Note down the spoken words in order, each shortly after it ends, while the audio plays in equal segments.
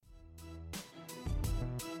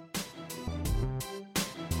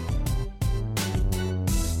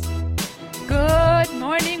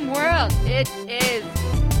Well, it is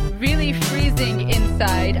really freezing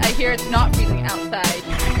inside. I hear it's not freezing outside.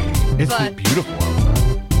 It's beautiful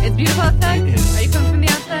outside. It's beautiful outside? It is. Are you coming from the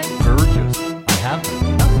outside? Gorgeous. I have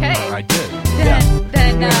been. Okay. I did.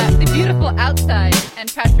 Then the beautiful outside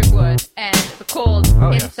and Patrick Wood and the cold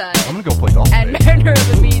inside. Yes. I'm going to go play golf. And Mariner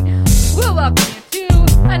Levine will welcome you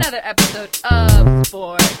to another episode of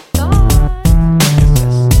Sports Thoughts.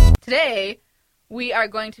 Today, we are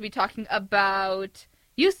going to be talking about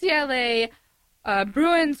UCLA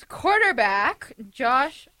Bruins quarterback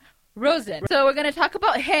Josh Rosen. So we're going to talk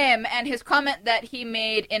about him and his comment that he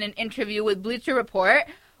made in an interview with Bleacher Report,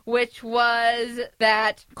 which was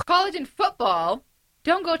that college and football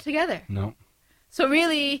don't go together. No. So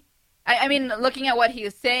really, I mean, looking at what he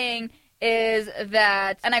was saying is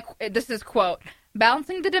that, and this is quote,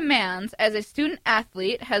 balancing the demands as a student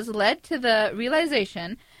athlete has led to the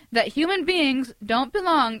realization that human beings don't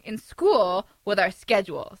belong in school with our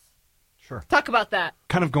schedules. Sure. Talk about that.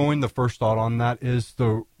 Kind of the first thought on that is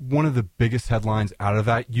one of the biggest headlines out of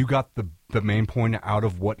that. You got the main point out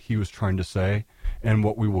of what he was trying to say and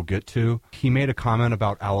what we will get to. He made a comment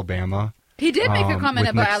about Alabama. He did make a comment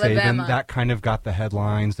about Nick Alabama. Saban. That kind of got the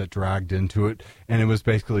headlines that dragged into it. And it was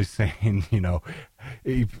basically saying,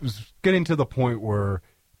 he was getting to the point where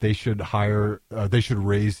they should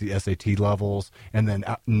raise the SAT levels, and then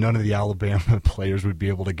none of the Alabama players would be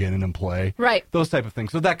able to get in and play. Right. Those type of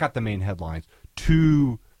things. So that got the main headlines.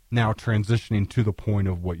 To now transitioning to the point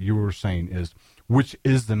of what you were saying which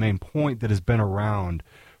is the main point that has been around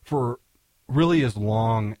for really as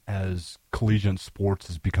long as collegiate sports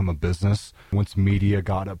has become a business. Once media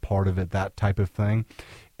got a part of it, that type of thing.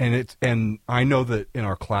 And I know that in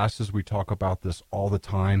our classes we talk about this all the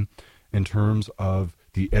time in terms of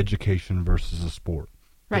the education versus a sport.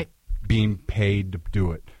 Right. Being paid to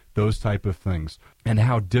do it. Those type of things. And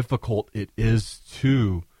how difficult it is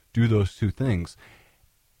to do those two things.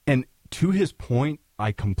 And to his point,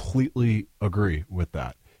 I completely agree with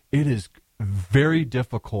that. It is very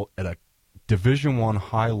difficult at a Division I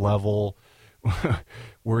high level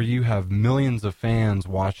where you have millions of fans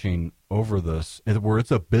watching over this, where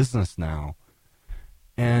it's a business now.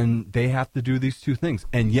 And they have to do these two things.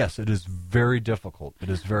 And yes, it is very difficult. It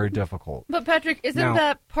is very difficult. But Patrick, isn't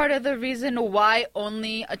that part of the reason why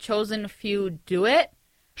only a chosen few do it?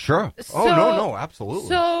 Sure. No, absolutely.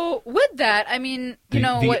 So with that, I mean,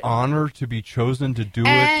 the honor to be chosen to do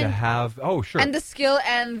it, to have, sure. And the skill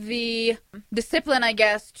and the discipline, I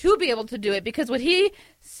guess, to be able to do it. Because what he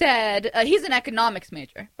said, he's an economics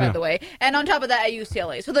major, by the way. And on top of that, at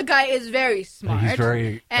UCLA. So the guy is very smart. He's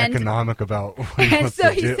very economic about what he wants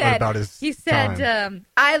to do about his time. He said,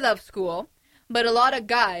 I love school, but a lot of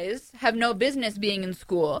guys have no business being in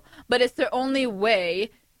school. But it's their only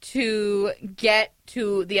way to get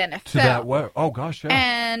to the NFL. To that way. Oh, gosh, yeah.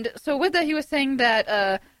 And so with that, he was saying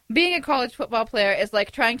that being a college football player is like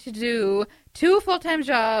trying to do 2 full-time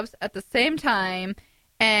jobs at the same time,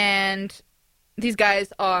 and these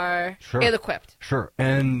guys are ill-equipped. Sure.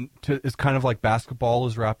 And it's kind of like basketball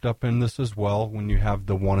is wrapped up in this as well, when you have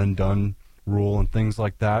the one-and-done rule and things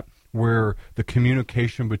like that, where the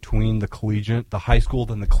communication between the high school,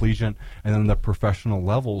 then the collegiate, and then the professional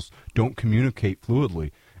levels don't communicate fluidly.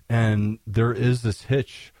 And there is this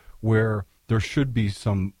hitch where there should be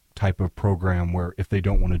some type of program where if they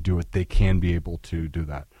don't want to do it, they can be able to do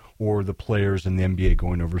that. Or the players in the NBA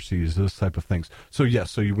going overseas, those type of things. So,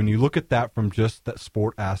 yes, when you look at that from just that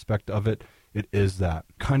sport aspect of it, it is that.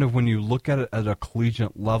 Kind of when you look at it at a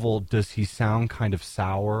collegiate level, does he sound kind of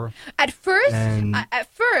sour? At first,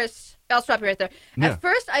 I'll stop you right there. Yeah. At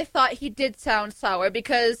first, I thought he did sound sour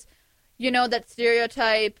because, that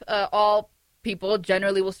stereotype, all people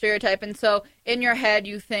generally will stereotype. And so in your head,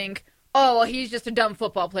 you think, oh, well, he's just a dumb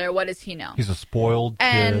football player. What does he know? He's a spoiled kid.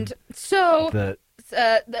 And so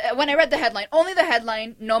when I read the headline, only the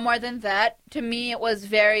headline, no more than that, to me it was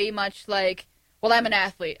very much like, well, I'm an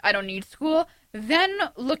athlete. I don't need school. Then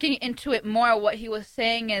looking into it more, what he was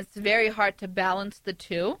saying is very hard to balance the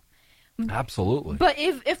two. Absolutely. But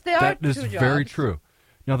if they are two jobs. That is very true.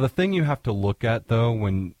 Now, the thing you have to look at, though,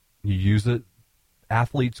 when you use it,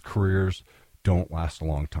 athletes' careers don't last a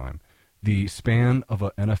long time. The span of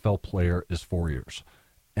an NFL player is 4 years,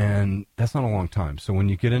 and that's not a long time. So when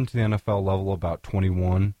you get into the NFL level about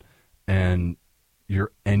 21 and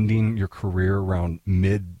you're ending your career around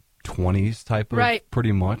mid-20s type of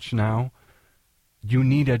pretty much now, you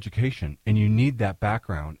need education, and you need that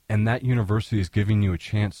background, and that university is giving you a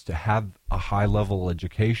chance to have a high-level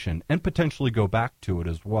education and potentially go back to it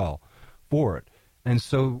as well for it. And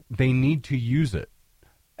so they need to use it.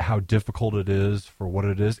 How difficult it is for what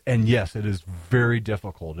it is. And yes, it is very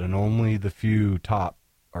difficult, and only the few top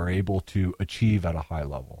are able to achieve at a high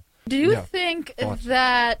level. Do you think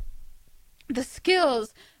that the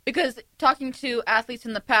skills, because talking to athletes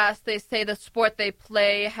in the past, they say the sport they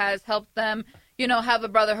play has helped them, have a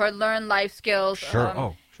brotherhood, learn life skills.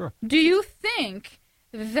 Sure. Sure. Do you think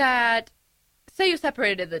that, say you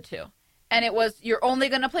separated the two, and it was you're only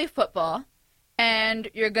going to play football, and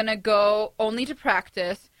you're going to go only to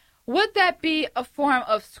practice, would that be a form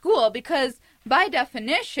of school? Because by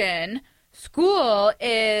definition, school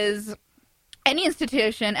is any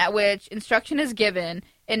institution at which instruction is given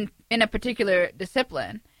in a particular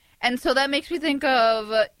discipline. And so that makes me think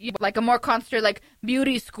of like a more concentrated, like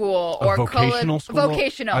beauty school or vocational school.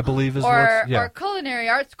 Vocational, I believe is or culinary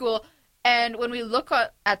art school. And when we look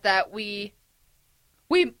at that, we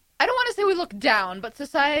I don't want to say we look down, but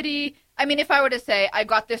society. I mean, if I were to say I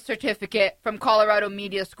got this certificate from Colorado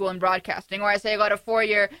Media School in broadcasting, or I say I got a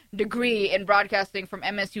 4-year degree in broadcasting from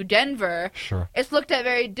MSU Denver, sure, it's looked at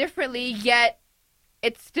very differently. Yet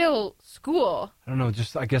it's still school. I don't know.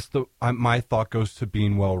 Just I guess my thought goes to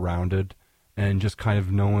being well-rounded and just kind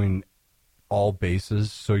of knowing all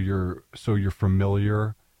bases, so you're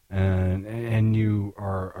familiar and you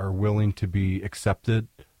are willing to be accepted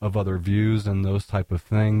of other views and those type of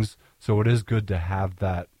things. So it is good to have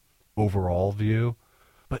that overall view.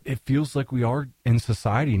 But it feels like we are in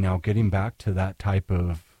society now getting back to that type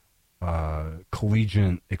of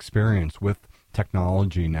collegiate experience with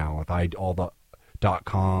technology now, with all the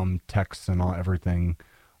 .com texts and everything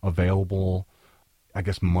available. I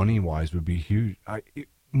guess money-wise would be huge.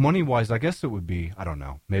 Money-wise, I guess it would be, I don't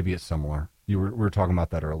know, maybe it's similar. We were talking about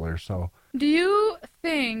that earlier, so. What do you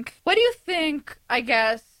think, I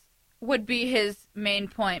guess, would be his main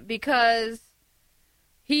point? Because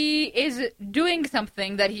he is doing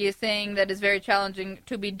something that he is saying that is very challenging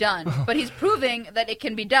to be done, but he's proving that it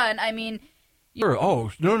can be done. I mean... Sure.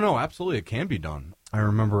 Oh, no, absolutely, it can be done. I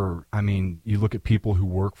remember, you look at people who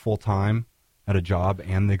work full-time at a job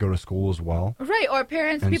and they go to school as well. Right, or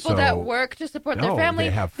parents, and people that work to support their family.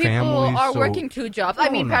 They have people families, are working 2 jobs.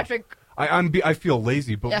 Patrick... I feel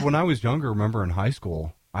lazy, but when I was younger, remember in high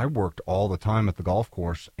school, I worked all the time at the golf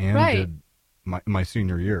course and did my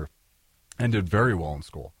senior year and did very well in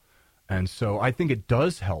school. And so I think it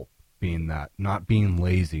does help being that, not being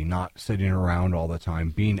lazy, not sitting around all the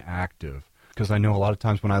time, being active. Because I know a lot of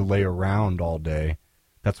times when I lay around all day,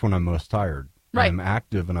 that's when I'm most tired. Right. I'm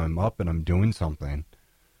active and I'm up and I'm doing something.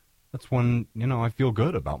 That's when, I feel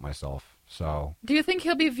good about myself. So. Do you think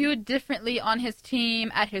he'll be viewed differently on his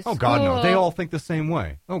team, at his school? Oh, God, no. They all think the same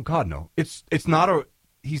way. Oh, God, no.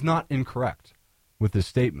 He's not incorrect with his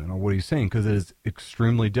statement or what he's saying, because it is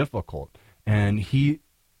extremely difficult. And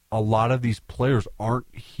a lot of these players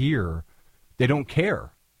aren't here. They don't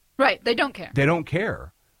care. Right. They don't care. They don't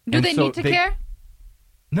care. Do they need to care?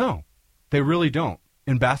 No, they really don't.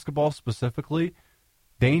 In basketball specifically,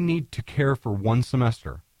 they need to care for one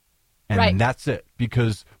semester. And that's it.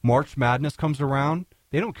 Because March Madness comes around,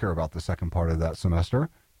 they don't care about the second part of that semester.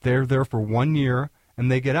 They're there for 1 year,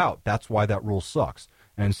 and they get out. That's why that rule sucks.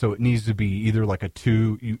 And so it needs to be either like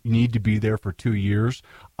you need to be there for 2 years.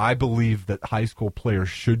 I believe that high school players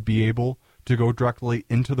should be able to go directly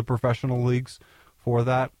into the professional leagues for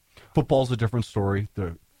that. Football's a different story.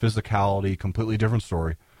 The physicality, completely different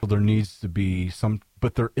story. So there needs to be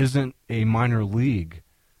but there isn't a minor league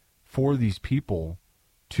for these people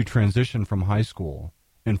to transition from high school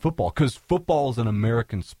in football, because football is an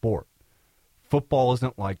American sport. Football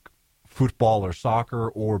isn't like football or soccer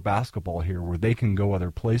or basketball here where they can go other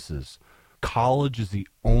places. College is the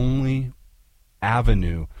only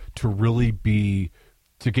avenue to really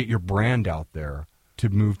to get your brand out there, to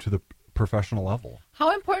move to the professional level.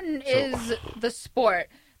 How important is the sport?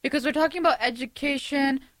 Because we're talking about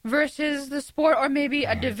education versus the sport, or maybe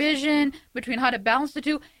a division between how to balance the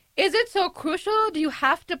two. Is it so crucial? Do you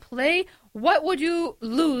have to play? What would you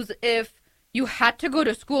lose if you had to go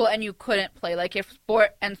to school and you couldn't play? Like if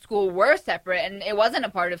sport and school were separate and it wasn't a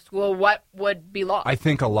part of school, what would be lost? I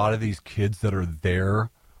think a lot of these kids that are there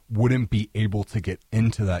wouldn't be able to get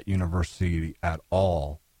into that university at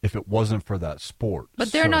all if it wasn't for that sport.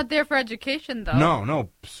 But they're not there for education, though. No.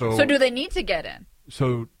 So do they need to get in?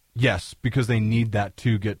 So, yes, because they need that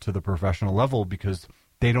to get to the professional level, because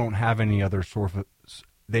they don't have any other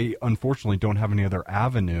they unfortunately don't have any other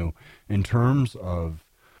avenue in terms of,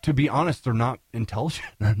 to be honest, they're not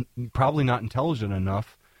intelligent, probably not intelligent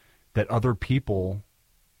enough that other people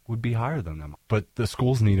would be higher than them. But the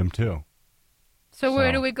schools need them too. So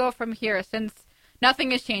where do we go from here? Since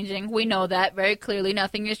nothing is changing, we know that very clearly.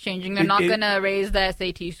 Nothing is changing. They're not going to raise the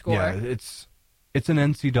SAT score. Yeah, it's an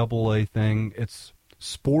NCAA thing.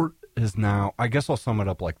 Sport is now, I guess I'll sum it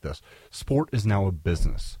up like this. Sport is now a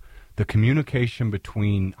business. The communication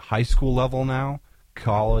between high school level now,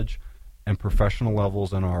 college, and professional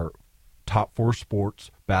levels in our top 4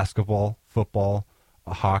 sports, basketball, football,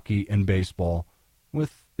 hockey, and baseball,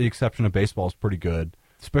 with the exception of baseball, is pretty good.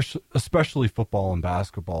 Especially football and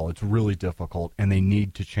basketball, it's really difficult, and they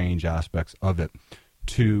need to change aspects of it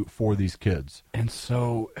for these kids. And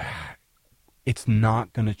so it's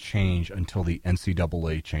not going to change until the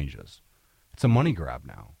NCAA changes. It's a money grab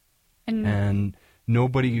now. And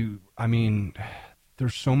nobody, I mean,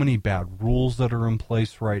 there's so many bad rules that are in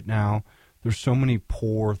place right now. There's so many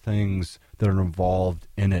poor things that are involved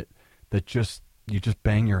in it that you just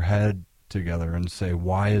bang your head together and say,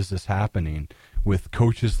 why is this happening? With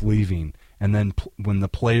coaches leaving, and then when the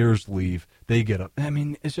players leave, they get up. I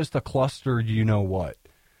mean, it's just a cluster, you know what,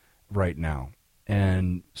 right now.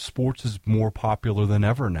 And sports is more popular than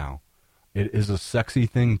ever now. It is a sexy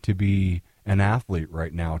thing to be an athlete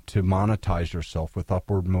right now, to monetize yourself with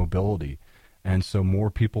upward mobility. And so more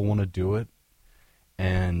people want to do it.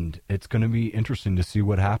 And it's going to be interesting to see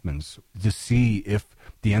what happens, to see if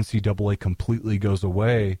the NCAA completely goes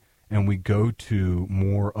away and we go to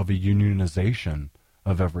more of a unionization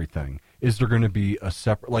of everything. Is there going to be a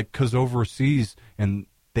separate, like, because overseas, and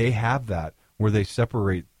they have that, where they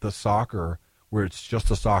separate the soccer, where it's just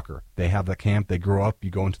a soccer. They have the camp, they grow up,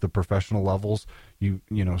 you go into the professional levels. You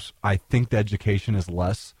know, I think the education is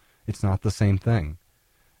less. It's not the same thing.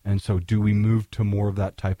 And so do we move to more of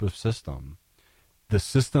that type of system? The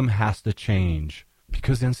system has to change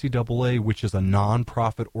because NCAA, which is a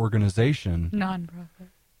non-profit organization,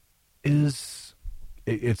 it's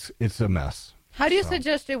a mess. How do you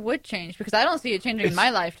suggest it would change? Because I don't see it changing in my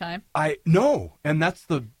lifetime. No, and that's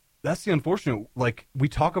the unfortunate. Like, we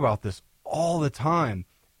talk about this all the time,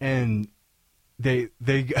 and they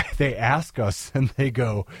ask us and they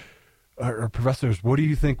go, our professors, what do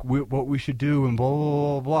you think what we should do, and blah blah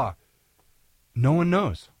blah blah. No one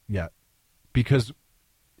knows yet, because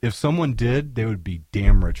if someone did, they would be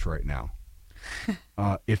damn rich right now.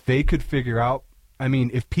 If they could figure out. I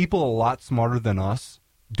mean, if people a lot smarter than us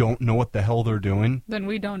don't know what the hell they're doing, then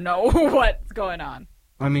we don't know what's going on.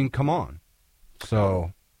 I mean, come on.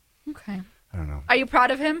 So, okay. I don't know. Are you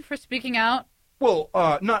proud of him for speaking out? Well,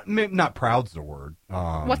 not proud's the word.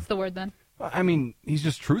 What's the word then? I mean, he's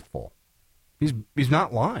just truthful. He's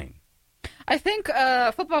not lying. I think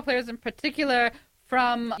football players in particular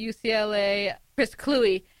from UCLA, Chris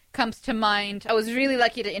Cluey comes to mind. I was really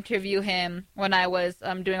lucky to interview him when I was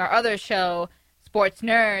doing our other show, Sports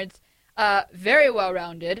Nerds. Very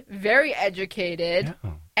well-rounded, very educated.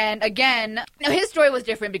 Yeah. And again, now his story was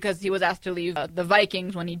different because he was asked to leave the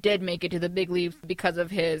Vikings when he did make it to the big leagues because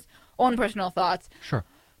of his own personal thoughts. Sure.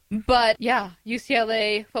 But yeah,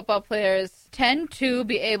 UCLA football players tend to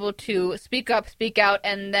be able to speak up, speak out,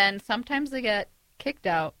 and then sometimes they get kicked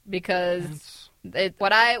out because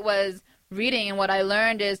what I was reading and what I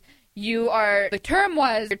learned is the term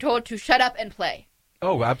was you're told to shut up and play.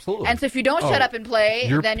 Oh, absolutely. And so if you don't shut up and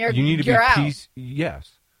play, then you need to be out.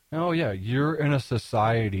 Yes. Oh, yeah. You're in a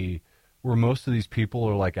society where most of these people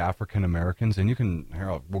are like African Americans, and you can.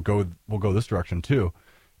 We'll go this direction too.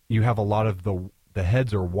 You have a lot of the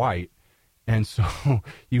heads are white, and so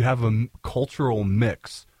you have a cultural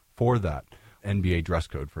mix for that. NBA dress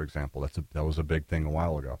code, for example, that was a big thing a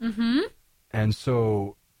while ago. Mm-hmm. And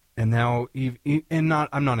so. And now,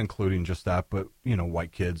 I'm not including just that, but,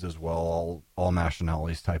 white kids as well, all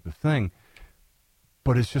nationalities type of thing.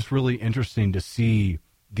 But it's just really interesting to see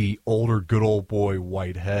the older, good old boy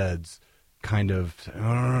white heads kind of,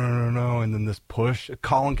 no, and then this push.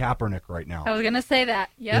 Colin Kaepernick right now. I was going to say that,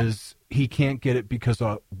 yeah. He can't get it because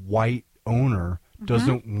a white owner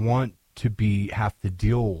doesn't want to have to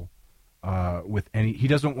deal with he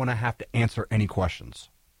doesn't want to have to answer any questions.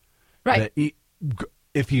 Right.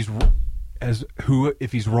 If he's wrong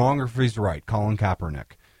or if he's right, Colin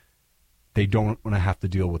Kaepernick, they don't want to have to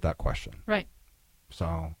deal with that question. Right.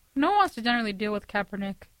 So no one wants to generally deal with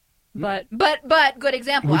Kaepernick, but good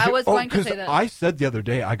example. I was going to say that. I said the other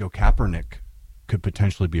day, I go, Kaepernick could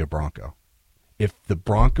potentially be a Bronco. If the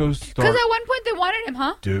Broncos start, because at one point they wanted him,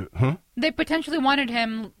 huh? They potentially wanted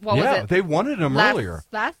him. What was it? Yeah, they wanted him earlier.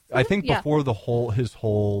 I think before his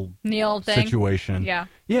whole Neil thing situation. Yeah.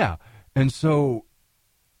 And so.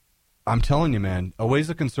 I'm telling you, man, always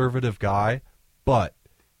a conservative guy, but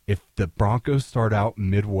if the Broncos start out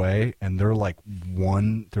midway and they're like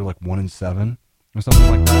 1-7 or something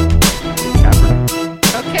like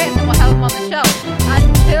that. Okay, then we'll have him on the show.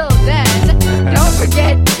 Until then, don't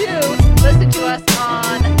forget to listen to us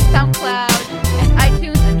on SoundCloud,